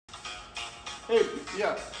Hey,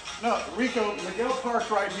 yeah. No, Rico, Miguel parked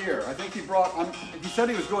right here. I think he brought, he said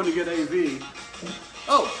he was going to get AV.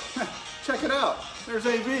 Oh, check it out. There's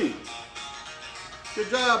AV. Good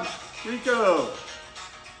job, Rico.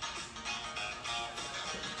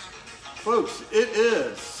 Folks, it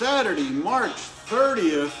is Saturday, March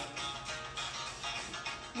 30th.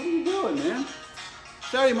 What are you doing, man?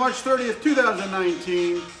 Saturday, March 30th,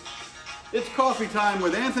 2019. It's coffee time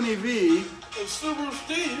with AnthonyV and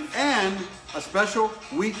SubaruSteve and a special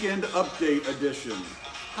weekend update edition.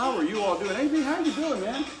 How are you all doing? AV, how are you doing,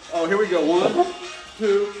 man? Oh, here we go. 1,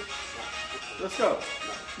 2, let's go.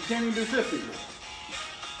 You can't even do 50.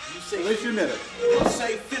 At least you admit it. You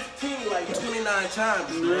say 15 like 29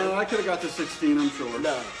 times. No, man. I could have got to 16, I'm sure.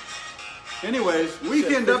 No. Anyways,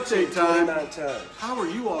 weekend 15, update time. 29 times. How are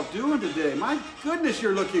you all doing today? My goodness,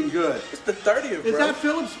 you're looking good. It's the 30th, bro. Is that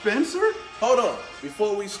Philip Spencer? Hold on.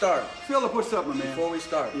 Before we start. Philip, what's up, my man? Before we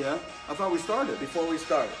start. Yeah? I thought we started. Before we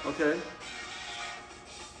start. Okay.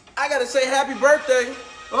 I gotta say happy birthday.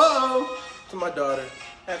 Uh-oh. To my daughter.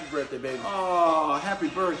 Happy birthday, baby. Oh, happy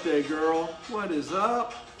birthday, girl. What is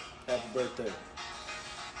up? Happy birthday.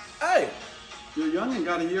 Hey. You're young and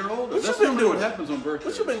got a year older. What That's you been normally doing? what happens on birthday.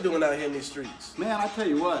 What you been doing out here in these streets? Man, I tell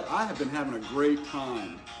you what, I have been having a great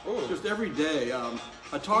time. Just every day.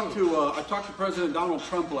 I talked to President Donald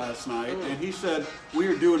Trump last night, and he said we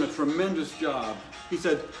are doing a tremendous job. He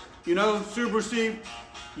said, you know, SubaruSteve,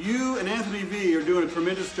 you and AnthonyV are doing a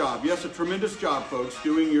tremendous job. Yes, a tremendous job, folks,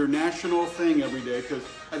 doing your national thing every day. Because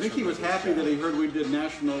I think he was happy that he heard we did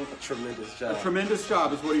national. A tremendous job. A tremendous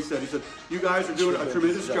job is what he said. He said, you guys are doing a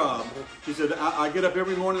tremendous job. He said, I get up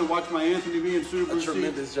every morning and watch my AnthonyV and SubaruSteve. A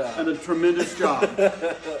tremendous job. And a tremendous job.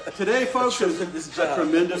 Today, folks, a is a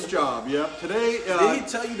tremendous job. Yep. Today. Did he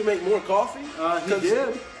tell you to make more coffee? He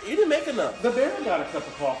did. You didn't make enough. The bear got a cup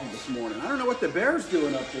of coffee this morning. I don't know what the bear's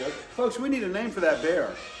doing up there. Folks, we need a name for that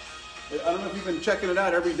bear. I don't know if you've been checking it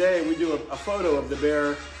out every day. We do a photo of the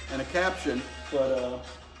bear and a caption, but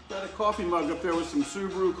got a coffee mug up there with some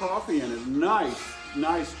Subaru coffee in it. Nice,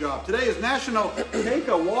 nice job. Today is National Take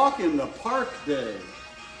a Walk in the Park Day.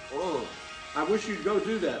 Oh. I wish you'd go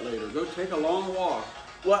do that later. Go take a long walk.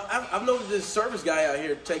 Well, I've noticed this service guy out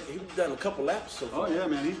here he's done a couple laps so far. Oh yeah,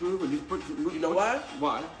 man, he's moving. He's putting. You know why?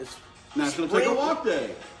 Why? It's National spring. Take a Walk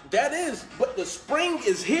Day. That is, but the spring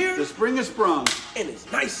is here. The spring is sprung. And it's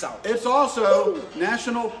nice out. It's also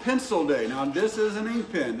National Pencil Day. Now this is an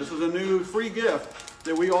ink pen. This is a new free gift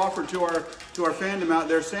that we offer to our fandom out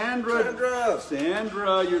there.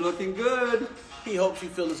 Sandra, you're looking good. He hopes you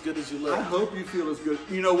feel as good as you look. I hope you feel as good.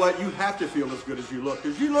 You know what? You have to feel as good as you look,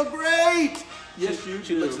 because you look great. Yes, you do.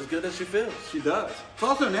 She looks as good as she feels. She does. It's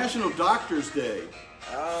also National Doctor's Day.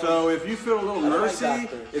 So if you feel a little nursey,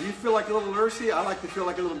 if you feel like a little nursey, I like to feel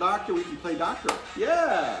like a little doctor. We can play doctor.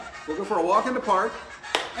 Yeah. We'll go for a walk in the park,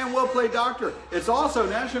 and we'll play doctor. It's also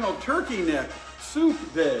National Turkey Neck Soup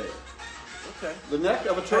Day. Okay. The neck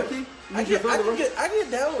of a turkey. I get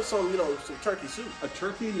down with some turkey soup. A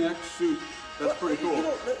turkey neck soup. That's pretty cool.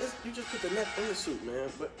 You just put the neck in the soup, man.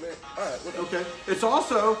 But man, all right. Okay. It's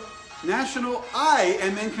also National I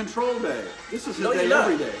Am in Control Day. This is his day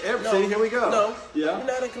every day. See, here we go. No, yeah. You're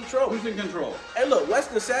not in control. Who's in control? And look,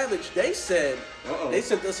 Western Savage, they said they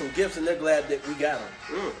sent us some gifts and they're glad that we got them.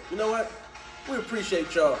 You know what? We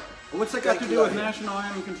appreciate y'all. What's that got to do with National I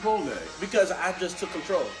Am in Control Day? Because I just took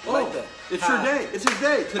control. Like that. It's your day. It's his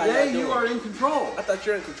day. Today you are in control. I thought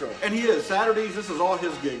you're in control. And he is. Saturdays, this is all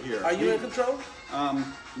his gig here. Are you in control?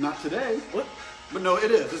 Not today. What? But no,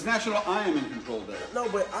 it is. It's National I Am in Control Day. No,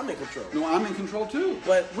 but I'm in control. No, I'm in control too.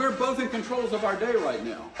 But we're both in controls of our day right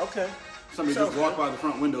now. Okay. Somebody just walked by the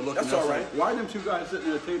front window looking at us. That's all right. Why are them two guys sitting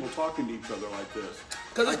at a table talking to each other like this?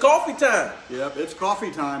 Because it's coffee time. Yep, it's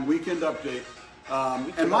coffee time, weekend update.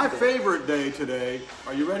 And my favorite day today,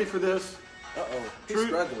 are you ready for this? Uh-oh, he's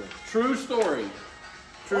struggling. True story.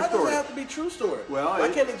 Why does it have to be true story? Well, why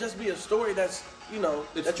can't it just be a story that's, that you're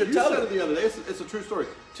telling? You said it the other day, it's a true story.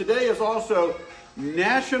 Today is also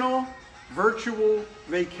National Virtual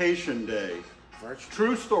Vacation Day.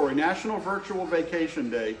 True story, National Virtual Vacation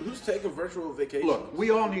Day. Who's taking virtual vacation? Look, we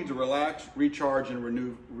all need to relax, recharge, and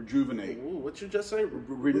rejuvenate. Ooh, what you just say?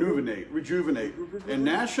 Rejuvenate. And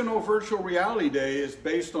National Virtual Reality Day is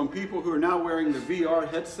based on people who are now wearing the VR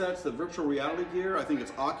headsets, the virtual reality gear. I think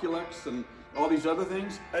it's Oculus and all these other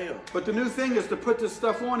things. But the new thing is to put this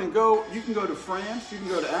stuff on and go. You can go to France, you can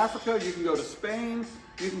go to Africa, you can go to Spain,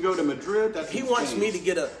 you can go to Madrid. He wants me to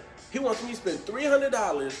spend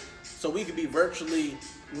 $300 so we could be virtually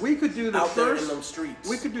out there in them streets.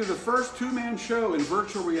 We could do the first two-man show in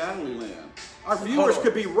virtual reality land. Our viewers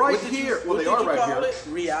could be right here. Well, they are right here. It?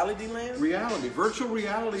 Reality land? Reality. Virtual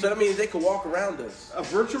reality. So that means they could walk around us. A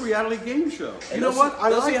virtual reality game show. And you know what? I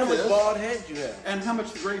like see how much bald head you have. And how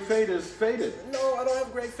much the great fade is faded. No, I don't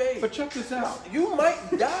have great fade. But check this out. You might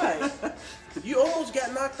die. You almost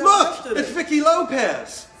got knocked out Look, yesterday. it's Vicky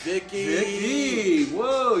Lopez. Vicky.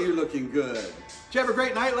 Whoa, you're looking good. Did you have a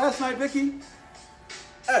great night last night, Vicky?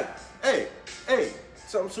 Hey.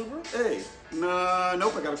 Something Subaru? Hey.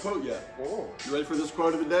 Nope, I got a quote yet. Oh. You ready for this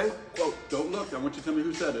quote of the day? Quote. Don't look. I want you to tell me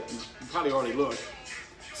who said it. You probably already looked.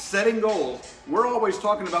 Setting goals. We're always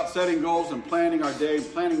talking about setting goals and planning our day,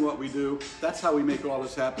 planning what we do. That's how we make all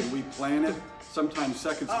this happen. We plan it, sometimes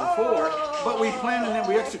seconds before, but we plan and then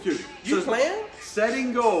we execute. You plan?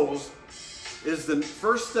 Setting goals is the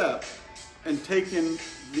first step in turning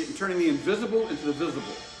the invisible into the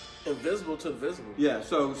visible. Invisible to the visible. Yeah,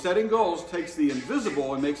 so setting goals takes the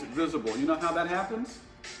invisible and makes it visible. You know how that happens?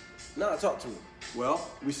 No, talk to me. Well,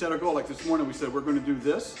 we set a goal. Like this morning, we said we're going to do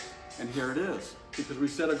this, and here it is. Because we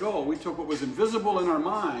set a goal. We took what was invisible in our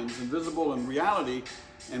minds, invisible in reality,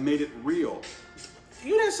 and made it real.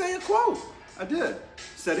 You didn't say a quote. I did.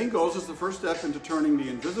 Setting goals is the first step into turning the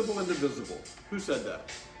invisible into visible. Who said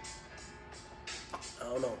that? I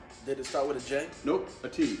don't know. Did it start with a J? Nope, a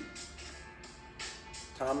T.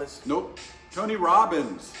 Thomas? Nope. Tony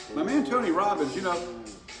Robbins. My man Tony Robbins, you know,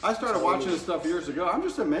 I started watching this stuff years ago. I'm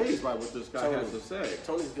just amazed by what this guy has to say.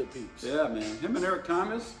 Tony's good peeps. Yeah, man. Him and Eric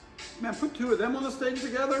Thomas. Man, put two of them on the stage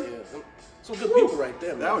together. Yeah. Some good people right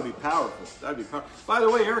there, man. That would be powerful. That'd be powerful. By the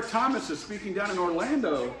way, Eric Thomas is speaking down in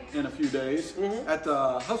Orlando in a few days at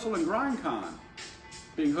the Hustle and Grind Con,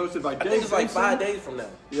 being hosted by Dave Benson. I think it's like 5 days from now.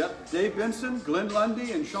 Yep. Dave Benson, Glenn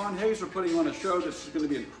Lundy, and Sean Hayes are putting on a show that's going to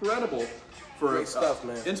be incredible for great stuff,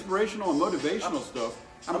 man. Inspirational and motivational stuff.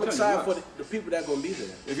 I'm excited for the people that are going to be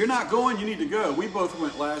there. If you're not going, you need to go. We both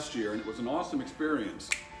went last year, and it was an awesome experience.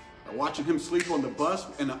 Watching him sleep on the bus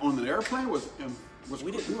and on the airplane was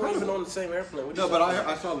we weren't even on the same airplane. No, but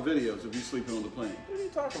I saw the videos of you sleeping on the plane. What are you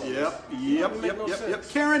talking about? Yep.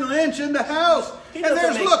 Karen Lynch in the house. And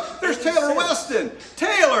there's Taylor Weston.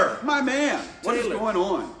 Taylor, my man. What is going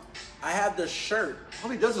on? I have the shirt. All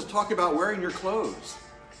he does is talk about wearing your clothes.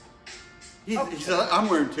 He said, I'm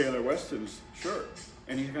wearing Taylor Weston's shirt.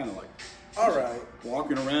 And he's kind of like, all right,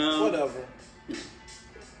 walking around. Whatever.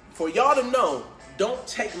 For y'all to know, don't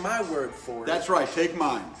take my word for it. That's right, take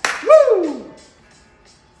mine. Woo!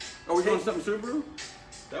 Are we doing something Subaru?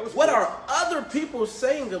 That was what are other people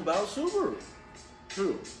saying about Subaru?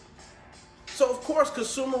 Who? So, of course,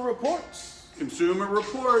 Consumer Reports. Consumer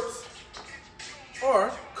Reports.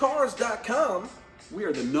 Or Cars.com. We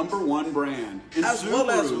are the #1 brand in as Subaru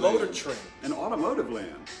well as Motor land, Trend. And automotive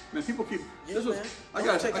land. Man, people keep... I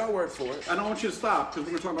gotta take our word for it. I don't want you to stop because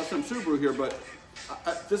we're going to talk about some Subaru here, but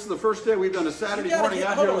this is the first day we've done a Saturday morning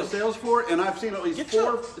out here on the sales floor, and I've seen at least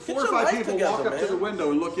four or five people walk up to the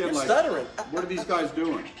window and look in like, stuttering. What are these guys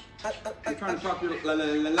doing? They're trying to talk to you.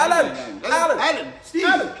 Alan!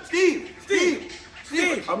 Steve!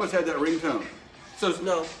 I almost had that ringtone. So,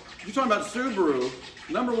 no. You're talking about Subaru,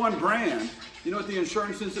 #1 brand. You know what the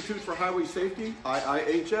Insurance Institute for Highway Safety,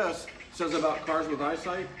 IIHS, says about cars with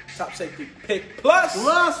eyesight? Top Safety Pick Plus!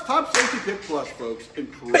 Top Safety Pick Plus, folks.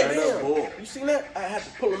 Incredible. Bam. You seen that? I had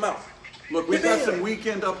to pull them out. Look, we've got some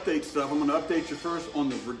weekend update stuff. I'm going to update you first on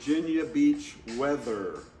the Virginia Beach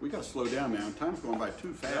weather. We got to slow down, man. Time's going by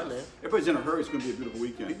too fast. Yeah, man. Everybody's in a hurry. It's going to be a beautiful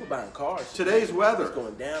weekend. People buying cars. Today's weather it's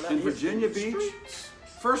going down in Virginia Beach.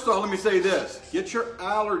 First of all, let me say this. Get your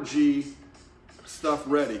allergy stuff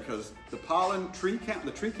ready because the tree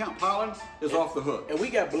count pollen is off the hook. And we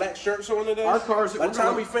got black shirts on today. Our cars, by the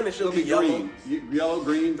time we finish, it'll be green. Yellow,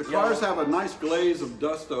 green. The cars have a nice glaze of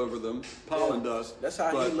dust over them, pollen dust. That's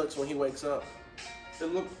how he looks when he wakes up.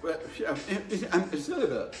 It looks, it's not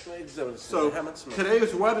bad. So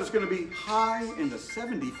today's weather is going to be high in the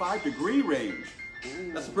 75-degree range.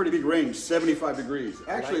 Ooh. That's a pretty big range, 75 degrees.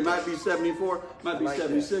 Actually, it might be 74, might be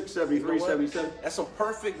 76, 73, 77. That's some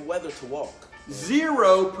perfect weather to walk.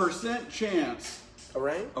 0% chance of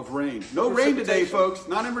rain. No rain today, folks.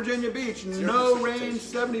 Not in Virginia Beach. No rain,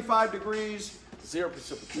 75 degrees. 0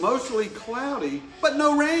 precipitation. Mostly cloudy, but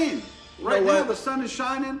no rain. Right now, the sun is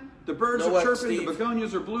shining. The birds are chirping. Steve? The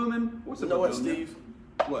begonias are blooming. What's a begonia? What, Steve?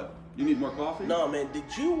 What? You need more coffee? No, man. Did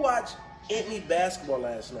you watch any basketball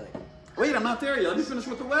last night? Wait, I'm not there yet. Let me finish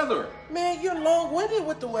with the weather. Man, you're long-winded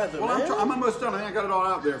with the weather, man. I'm almost done. I got it all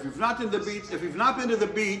out there. If you've not been to the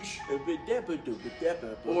beach,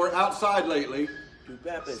 or outside lately,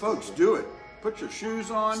 folks, do it. Put your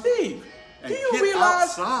shoes on. Steve, and do you get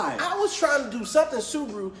realize outside. I was trying to do something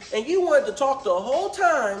Subaru, and you wanted to talk the whole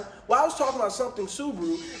time while I was talking about something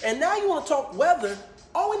Subaru, and now you want to talk weather.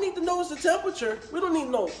 All we need to know is the temperature. We don't need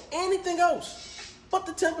to know anything else but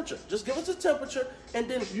the temperature. Just give us the temperature, and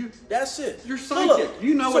then that's it. You're psychic.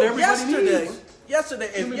 You know what everybody needs. Yesterday,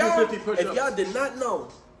 if y'all did not know,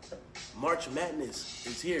 March Madness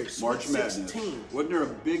is here. March Madness. 16. Wasn't there a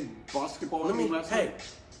big basketball game last night?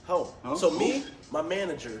 So me, my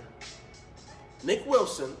manager, Nick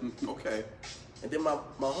Wilson, okay, and then my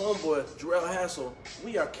homeboy, Jarrell Hassel,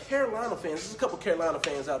 we are Carolina fans. There's a couple Carolina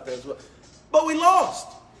fans out there as well. But we lost.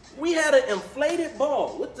 We had an inflated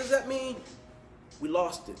ball. What does that mean? We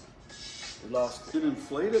lost it. We lost it. An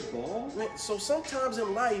inflated ball? So sometimes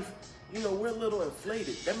in life, we're a little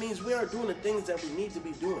inflated. That means we aren't doing the things that we need to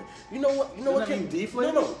be doing. You know what? Doesn't that mean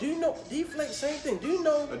deflated? No. Do you know deflate? Same thing. Do you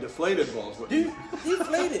know? A deflated ball is what.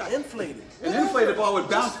 Deflated, inflated. An inflated ball would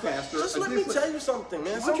bounce faster. Just let me tell you something,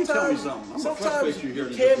 man. Why don't you tell me something? Sometimes you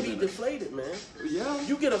can be deflated, man. Yeah.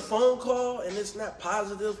 You get a phone call and it's not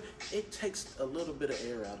positive. It takes a little bit of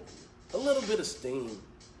air out of you, a little bit of steam.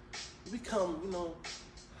 You become,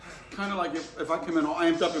 kind of like if I come in all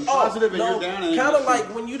amped up and positive and you're down. And kind of like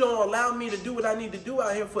when you don't allow me to do what I need to do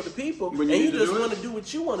out here for the people, and you just want to do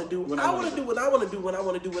what you want to do. I want to do what I want to do when I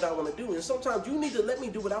want to do what I want to do. And sometimes you need to let me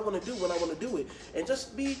do what I want to do when I want to do it. And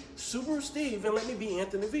just be SubaruSteve and let me be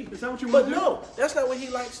AnthonyV. Is that what you want to do? But no, that's not what he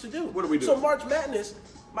likes to do. What do we do? So March Madness,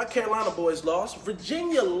 my Carolina boys lost.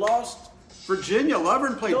 Virginia lost. Virginia,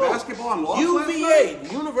 Lovern played basketball and lost UVA,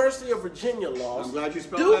 the University of Virginia lost. I'm glad you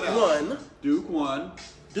spelled that out. Duke won.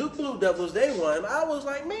 Duke Blue Devils, they won. I was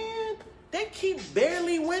like, man, they keep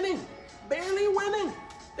barely winning. Barely winning.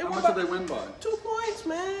 How much did they win by? 2 points,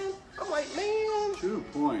 man. I'm like, man. 2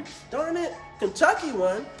 points. Darn it. Kentucky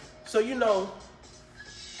won. So,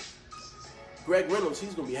 Greg Reynolds,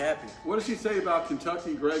 he's going to be happy. What does he say about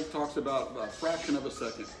Kentucky? Greg talks about a fraction of a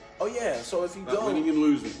second. Oh, yeah. So if you go. Winning and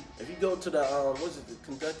losing. If you go to the, the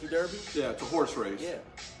Kentucky Derby? Yeah, it's a horse race. Yeah.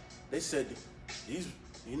 They said,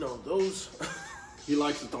 those. He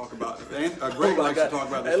likes to talk about it. Greg likes to talk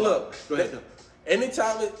about this. Hey, look. Go ahead.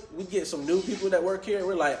 Anytime we get some new people that work here,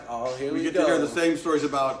 we're like, oh, here we go. We get to hear the same stories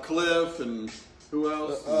about Cliff and who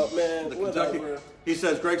else? Man, Kentucky. He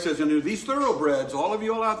says, Greg says, these thoroughbreds, all of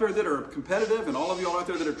you all out there that are competitive and all of you all out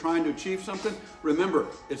there that are trying to achieve something, remember,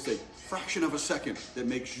 it's a fraction of a second that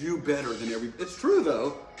makes you better than everybody. It's true,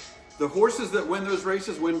 though. The horses that win those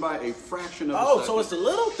races win by a fraction of a second. Oh, so it's the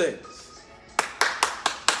little things.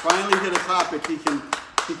 Finally hit a topic he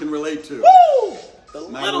can relate to. Woo! The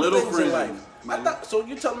My little things friend. in life. So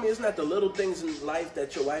you're telling me it's not the little things in life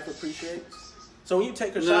that your wife appreciates? So when you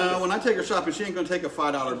take her shopping... No, when I take her shopping, she ain't going to take a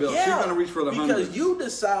 $5 bill. She's going to reach for the hundreds. Because you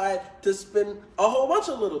decide to spend a whole bunch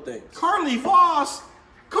of little things. Carly Voss!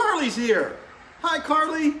 Carly's here! Hi,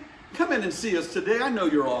 Carly! Come in and see us today. I know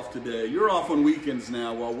you're off today. You're off on weekends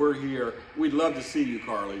now while we're here. We'd love to see you,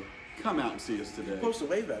 Carly. Come out and see us today. You're supposed to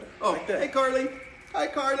wave at her. Oh, like that. Hey, Carly! Hi,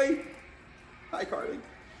 Carly! Hi, Carly.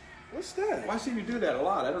 What's that? Well, I see you do that a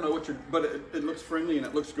lot. I don't know what but it looks friendly and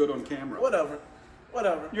it looks good on camera. Whatever.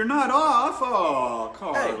 You're not off? Oh,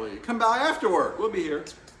 Carly. Hey. Come by after work. We'll be here.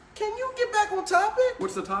 Can you get back on topic?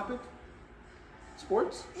 What's the topic?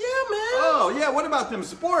 Sports? Yeah, man. Oh, yeah. What about them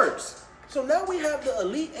sports? So now we have the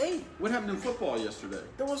Elite Eight. What happened in football yesterday?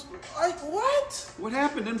 There was, what? What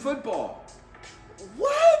happened in football?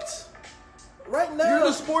 What? Right now. You're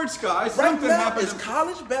the sports guy. Right Something now happened. It's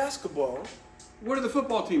college basketball. What are the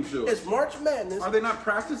football teams doing? It's March Madness. Are they not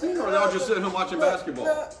practicing, or are they all just sitting home watching basketball?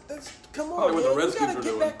 Come on, Probably what man. the Redskins are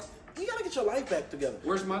doing. You gotta get your life back together.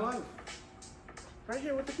 Where's my life? Right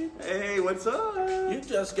here with the people. Hey, what's up? You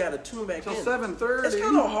just gotta tune back Till in. 7:30. It's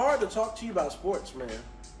kind of hard to talk to you about sports, man.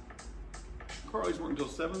 Carly's working till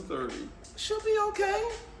 7:30. She'll be okay.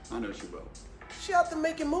 I know she will. She out there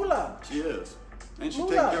making moolah. She is. And she's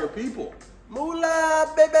Moolah. taking care of people.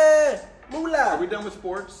 Moolah, baby. Moolah. Are we done with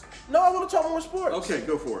sports? No, I want to talk more sports. Okay,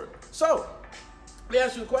 go for it. So, let me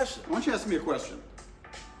ask you a question. Why don't you ask me a question?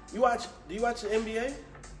 Do you watch the NBA?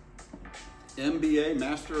 MBA,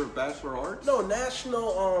 Master of Bachelor Arts? No,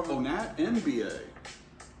 national. Oh, not NBA.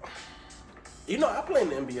 I play in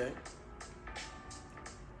the NBA.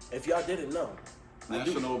 If y'all didn't know.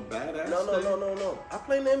 National Badass? No. I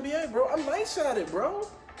play in the NBA, bro. I'm nice at it, bro.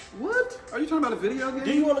 What? Are you talking about a video game?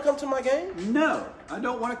 Do you want to come to my game? No, I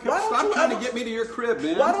don't want to come. Stop trying to get me to your crib,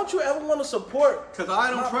 man. Why don't you ever want to support? Because I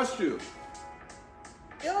don't trust you.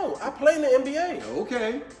 Yo, I play in the NBA.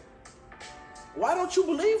 Okay. Why don't you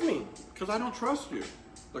believe me? Because I don't trust you.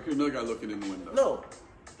 Look, there's another guy looking in the window. No.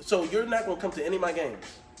 So you're not going to come to any of my games?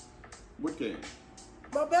 What game?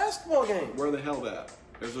 My basketball game. Where the hell that?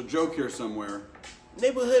 There's a joke here somewhere.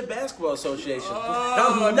 Neighborhood Basketball Association.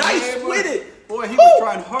 Oh, I'm nice with it. Boy, he was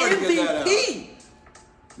trying hard to get that out. MVP.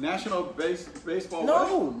 National Baseball.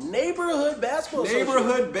 No, Neighborhood Basketball Association.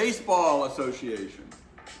 Neighborhood Baseball Association.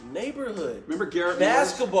 Neighborhood. Remember Garrett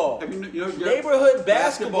Basketball. Morris? Have you know Neighborhood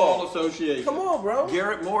Basketball Association. Come on, bro.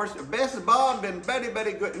 Garrett Morris. Basketball been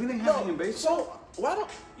very good. Anything happening in baseball? So why don't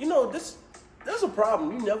there's a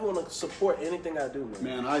problem. You never want to support anything I do, man.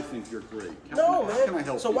 Man, I think you're great. How can I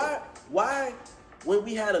help so you? why when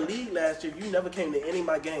we had a league last year, you never came to any of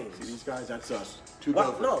my games? See, these guys, that's us.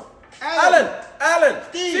 No. Alan!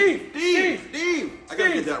 Steve! I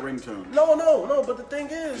gotta get that ringtone. No, but the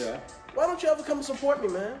thing is, why don't you ever come support me,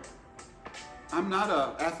 man? I'm not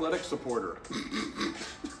an athletic supporter.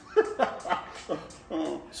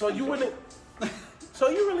 So you wouldn't... So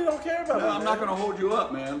you really don't care about me, I'm not gonna hold you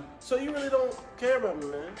up, man. So you really don't care about me,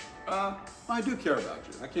 man? I do care about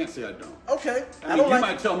you. I can't say I don't. Okay. I mean, you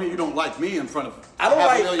might tell me you don't like me in front of I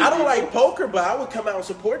don't like poker, but I would come out and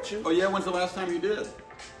support you. Oh yeah, when's the last time you did?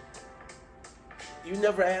 You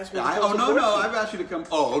never asked me to come support you. I've asked you to come.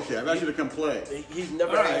 Oh, okay, I've asked you to come play. He's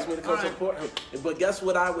never asked me to come support him. But guess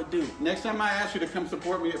what I would do? Next time I ask you to come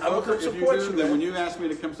support me at I will poker, come support you, then man. when you ask me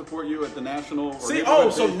to come support you at the national.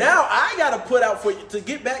 So now I gotta put out for you to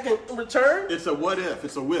get back in return. It's a what if.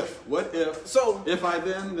 It's a whiff. What if? So if I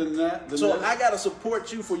then that. Then so this. I gotta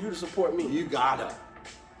support you for you to support me. You gotta.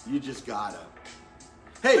 You just gotta.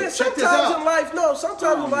 Hey, man, check this out.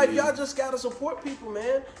 Sometimes in life, y'all just gotta support people,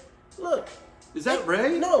 man. Look. Is that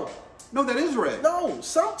Ray? No, that is Ray. No,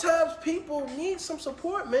 sometimes people need some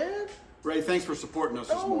support, man. Ray, thanks for supporting us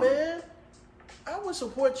this morning. No, man. I would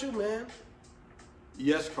support you, man.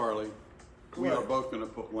 Yes, Carly. We What? are both going to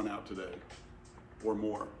put one out today. Or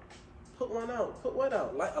more. Put one out. Put what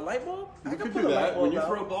out? A light bulb? You could do that. When you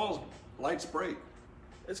throw balls, lights break.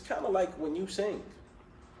 It's kind of like when you sing.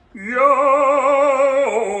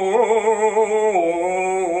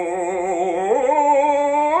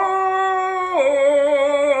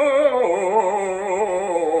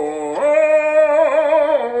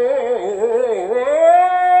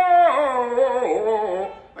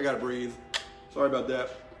 I gotta breathe. Sorry about that.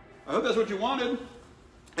 I hope that's what you wanted.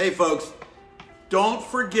 Hey folks, don't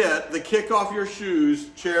forget the Kick Off Your Shoes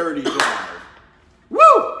charity drive. Woo!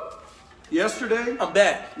 Yesterday, I'm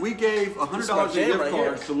back. We gave $100 in gift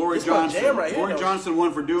cards to Lori Johnson. Lori Johnson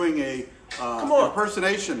won for doing a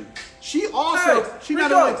impersonation. She also, she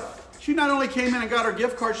not only came in and got her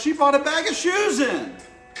gift card, she bought a bag of shoes in.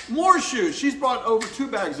 More shoes. She's bought over 2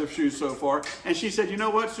 bags of shoes so far. And she said, you know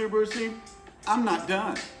what, SubaruSteve? I'm not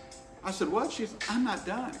done. I said, what? She said, I'm not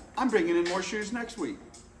done. I'm bringing in more shoes next week.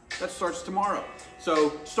 That starts tomorrow.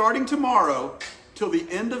 So starting tomorrow till the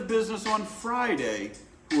end of business on Friday,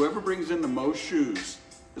 whoever brings in the most shoes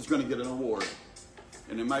is going to get an award.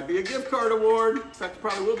 And it might be a gift card award. In fact, it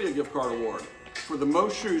probably will be a gift card award for the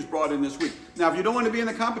most shoes brought in this week. Now, if you don't want to be in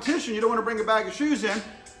the competition, you don't want to bring a bag of shoes in,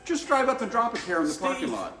 just drive up and drop a pair in the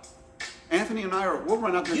parking lot. Anthony and we'll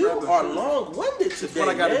run out there and grab those shoes. You are long-winded today, It's what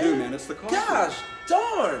I got to do, man. It's the coffee. Gosh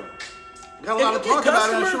darn. Got a lot to talk about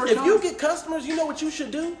in a short time. If you get customers, you know what you should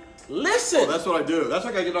do? Listen. Oh, that's what I do. That's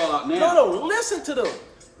why I got to get it all out now. No, listen to them.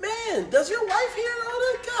 Man, does your wife hear all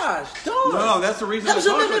that? Gosh, darn. No, that's the reason I talk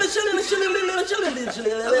like this. That's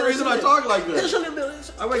the reason I talk like this.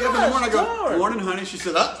 I wake up in the morning, I go, morning, honey. She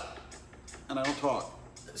said, up. And I don't talk.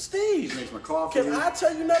 Steve. She makes my coffee. Can I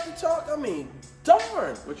tell you not to talk? I mean,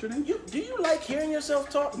 darn. What's your name? Do you like hearing yourself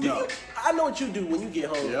talk? No. I know what you do when you get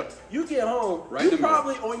home. Yep. You get home. Right you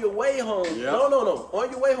probably on your way home. Yep. No. On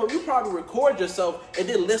your way home, you probably record yourself and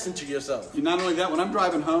then listen to yourself. Not only that, when I'm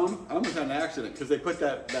driving home, I almost had an accident because they put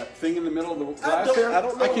that thing in the middle of the glass there. I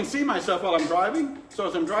don't know. I can see myself while I'm driving. So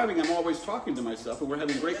as I'm driving, I'm always talking to myself, and we're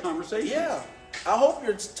having great conversations. Yeah. I hope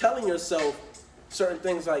you're telling yourself certain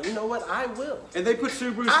things like, you know what, I will. And they put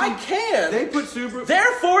Subaru. I can. They put Subaru.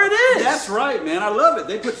 Therefore it is. That's right, man. I love it.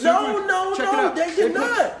 They put Subaru. No, Check it out. they did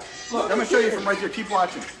not. Look, I'm going to show you from right there. Keep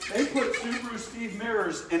watching. They put SubaruSteve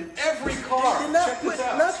mirrors in every car. They did not Check put this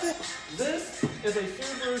out. nothing. This is a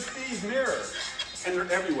SubaruSteve mirror, and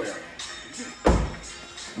they're everywhere.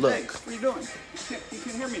 Look. Hey, what are you doing? You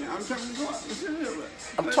can't hear me now. I'm trying to go on.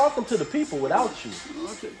 I'm talking to the people without you.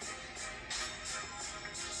 Okay.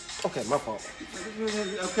 Okay, my fault.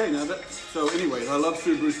 Okay, now that. So, anyways, I love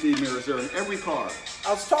SubaruSteve mirrors. They're in every car.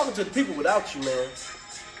 I was talking to the people without you, man.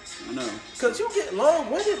 I know. Because you get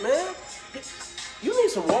long-winded, man. You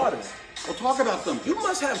need some water. Well, talk about something. You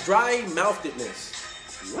must have dry mouthedness.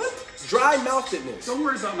 What? dry mouthedness. Don't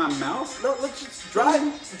worry about my mouth. No, let's just dry.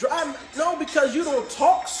 No, because you don't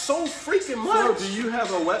talk so freaking much. So, do you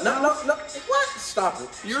have a wet No, mouth? no. What? Stop it.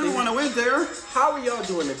 You're the one who went there. How are y'all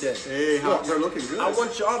doing today? Hey, they're looking good. I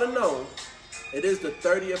want y'all to know, it is the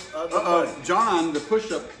 30th of the month. John, the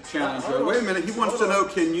push-up challenger. Wait a minute. He wants to know, on.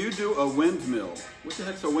 can you do a windmill? What the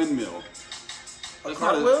heck's a windmill? A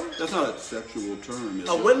cartwheel? That's not a sexual term, is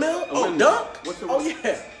it? A windmill? Windmill. Dunk? What's a Oh,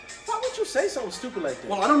 yeah. Why would you say something stupid like that?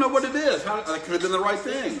 Well, I don't know what it is. That could have been the right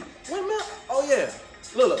thing. Windmill? Oh, yeah.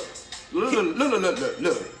 Look.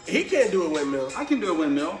 Look. He can't do a windmill. I can do a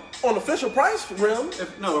windmill. On the Fisher Price rim.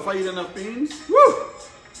 If I eat enough beans. Woo!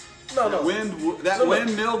 No.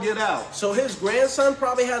 Windmill get out. So his grandson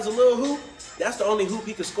probably has a little hoop. That's the only hoop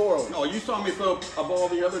he can score on. Oh, you saw me throw a ball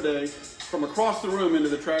the other day from across the room into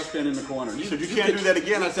the trash can in the corner. You said, you can't do that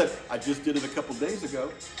again. I said, I just did it a couple days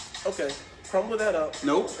ago. Okay. Crumble that up.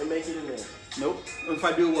 Nope. And make it in there. Nope. If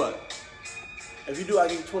I do what? If you do, I'll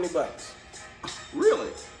give you $20. Really?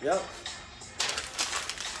 Yep.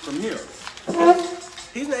 From here.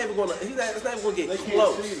 He's not even gonna. It's not even gonna get They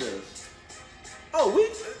close. can't see this. Oh,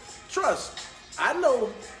 trust. I know.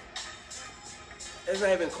 It's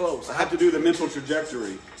not even close. I have to do the mental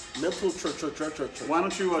trajectory. Mental Why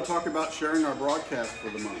don't you talk about sharing our broadcast for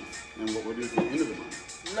the month and what we'll do at the end of the month?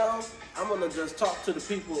 No, I'm gonna just talk to the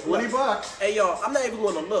people. $20. Hey y'all, I'm not even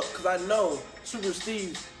gonna look because I know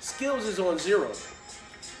SubaruSteve's skills is on 0.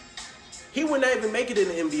 He would not even make it in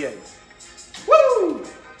the NBA. Woo!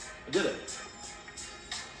 I did it.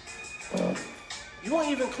 You weren't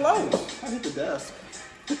even close. I hit the desk.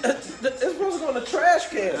 It's supposed to go in the trash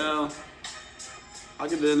can. Well, I'll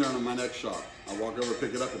get it in there on my next shot. I'll walk over,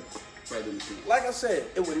 pick it up, and try it in the can. Like I said,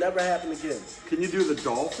 it would never happen again. Can you do the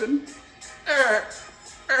dolphin?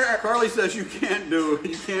 Carly says you can't do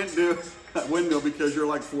that windmill because you're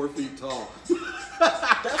like 4 feet tall.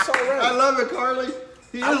 That's all right. I love it, Carly.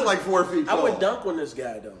 He is like 4 feet tall. I would dunk on this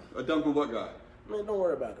guy though. A dunk on what guy? Man, don't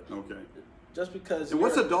worry about it. Okay. Just because. And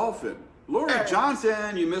what's a dolphin? Lori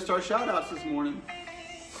Johnson, you missed our shout outs this morning.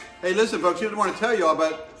 Hey, listen, folks, I just want to tell y'all,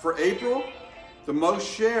 but for April, the most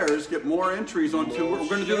shares get more entries on tour. We're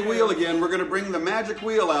going to do the wheel again. We're going to bring the magic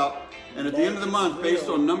wheel out. And at the end of the month, based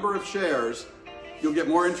on number of shares, you'll get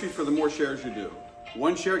more entries for the more shares you do.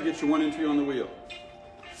 1 share gets you 1 entry on the wheel.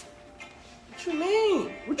 What you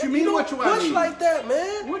mean? What you mean? What do I push mean? like that,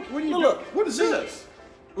 man. What do you Look, do? What is this?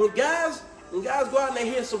 When guys go out and they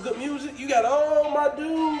hear some good music, you got, oh my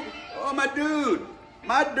dude. Oh, my dude.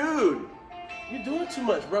 My dude. You're doing too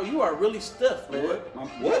much, bro. You are really stiff, man.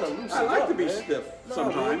 What? I like to be stiff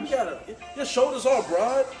sometimes. Man, your shoulders are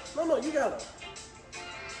broad. No, you gotta.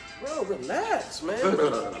 Bro, relax, man.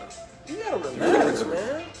 You gotta relax,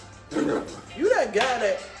 man. You that guy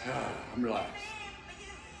that. I'm relaxed.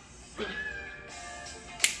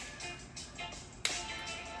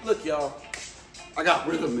 Look, y'all. I got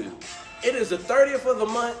rhythm now. It is the 30th of the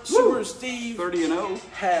month. SubaruSteve 30-0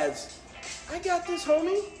 has. I got this,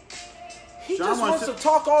 homie. He John just wants to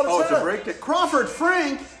talk all the time. Oh, it's a break day. Crawford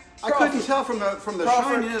Frank. I couldn't tell from the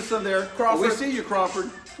Crawford. shininess of there. Crawford. We see you, Crawford.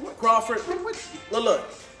 Crawford. Look. Look.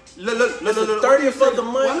 It's the 30th of the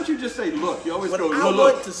month. Why don't you just say look? You always What go I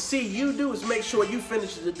look. want to see you do is make sure you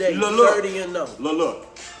finish the day Look. 30-0.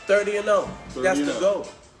 Look. 30-0. That's the 30-0. goal.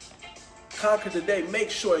 Conquer the day. Make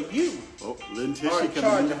sure you Oh, Lynn Tishy are in coming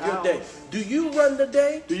charge in the of your house. day. Do you run the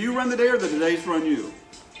day? Do you run the day or the days run you?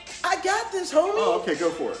 I got this, homie. Oh, okay, go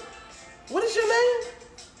for it. What is your name?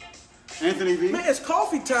 AnthonyV. Man, it's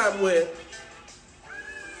coffee time with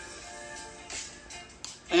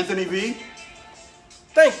AnthonyV.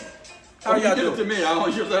 Thank you. How You y'all did it to doing? me. I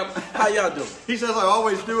always use that. How y'all doing? He says I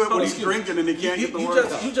always do it when he's excuse me. drinking and he can't get the word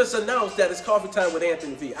out. You just announced that it's coffee time with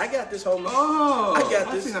AnthonyV. I got this, homie. Oh, I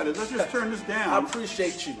got this. see how it is. Let's just turn this I down.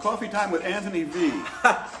 appreciate you. Coffee time with AnthonyV.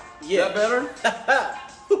 Yeah. Is that better?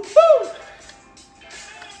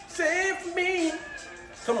 Say it for me.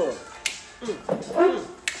 Come on.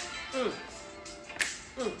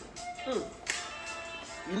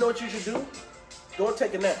 You know what you should do? Go and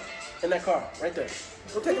take a nap in that car right there.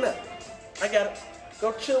 Go take a nap. I got it.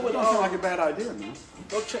 Go chill with Don't sound like a bad idea, man.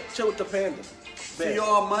 Go chill with the panda. See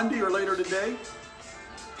y'all Monday or later today.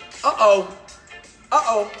 Uh-oh.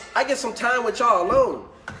 I get some time with y'all alone.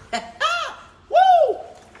 Woo!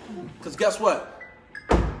 Because guess what?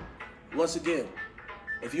 Once again,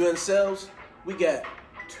 if you're in sales, we got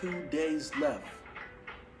 2 days left.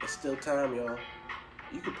 It's still time, y'all.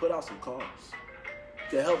 You can put out some cars.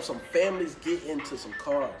 You can help some families get into some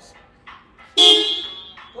cars.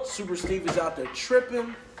 SubaruSteve is out there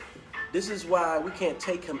tripping. This is why we can't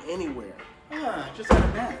take him anywhere. Just had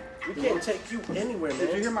a nap. We can't take you anywhere, man.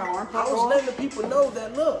 Did you hear my alarm I clock? was letting the people know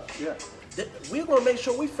that, look, Yeah. we're going to make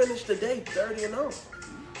sure we finish the day 30-0.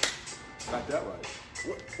 Got that right.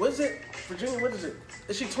 What is it? Virginia, what is it?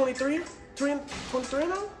 Is she 23? 23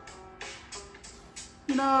 now?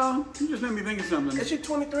 You know, you just made me think of something. Is she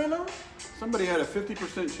 23 now? Somebody had a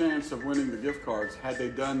 50% chance of winning the gift cards had they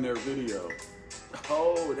done their video.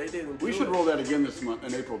 Oh, they didn't do We should it. roll that again this month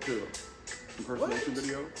in April too. Impersonation What?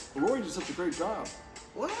 video. Rory did such a great job.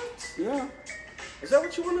 What? Yeah. Is that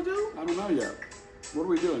what you want to do? I don't know yet. What are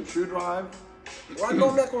we doing? Shoe drive? Well, I know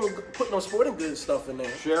I'm not going to put no sporting goods stuff in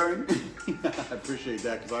there. Sharing? I appreciate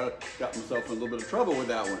that because I got myself in a little bit of trouble with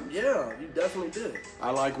that one. Yeah, you definitely did.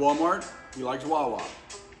 I like Walmart. He likes Wawa.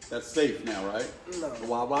 That's safe now, right? No.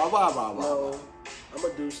 Wawa. No, I'm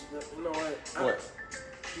going to do, you know what? What?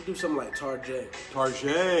 You do something like Target.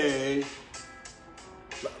 Target.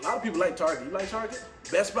 A lot of people like Target. You like Target?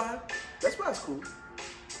 Best Buy? Best Buy's cool.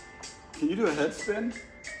 Can you do a head spin?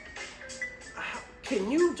 Can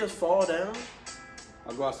you just fall down?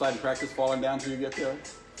 I'll go outside and practice falling down till you get there.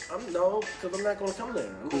 No, because I'm not going to come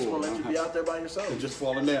there. I'm just Cool. going to let you be out there by yourself. And just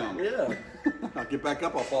falling down. Yeah. I'll get back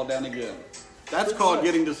up, I'll fall down again. That's called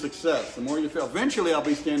getting to success. The more you fail, eventually I'll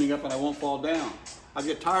be standing up and I won't fall down. I'll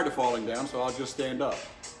get tired of falling down, so I'll just stand up.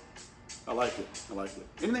 I like it. I like it.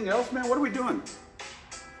 Anything else, man? What are we doing?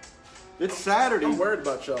 It's Saturday. I'm worried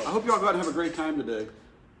about y'all. I hope y'all go out and have a great time today.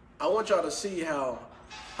 I want y'all to see how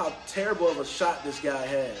terrible of a shot this guy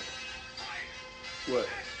had. What?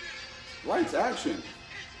 Lights, action.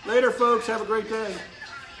 Later, folks. Have a great day.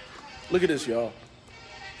 Look at this, y'all.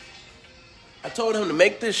 I told him to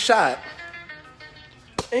make this shot,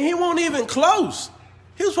 and he won't even close.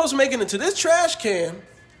 He was supposed to make it into this trash can.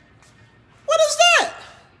 What is that?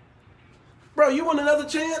 Bro, you want another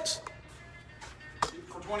chance?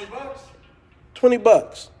 For $20?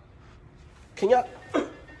 $20. Can y'all... Oh,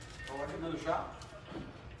 I get another shot.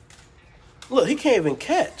 Look, he can't even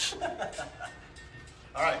catch.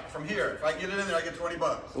 All right, from here, if I get it in there, I get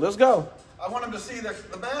 $20. Let's go. I want him to see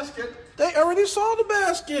the basket. They already saw the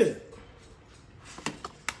basket.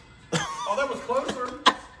 Oh, that was closer.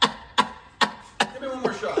 Give me one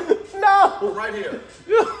more shot. No. Right here.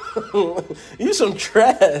 You some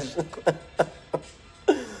trash.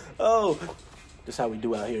 Oh, this is how we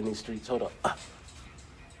do out here in these streets. Hold on.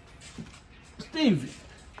 Steve,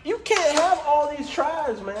 you can't have all these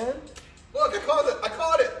tries, man. Look, I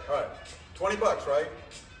caught it. All right, $20, right?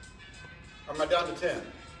 Or am I down to 10?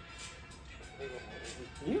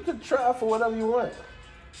 You can try for whatever you want.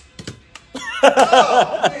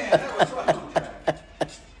 Oh, man, that was right on track.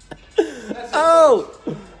 That's it. Oh,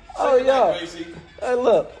 Second yeah. leg, Gracie. Hey,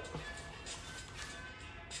 look.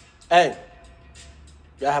 Hey,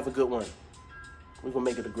 y'all have a good one. We're going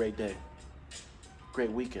to make it a great day.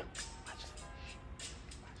 Great weekend.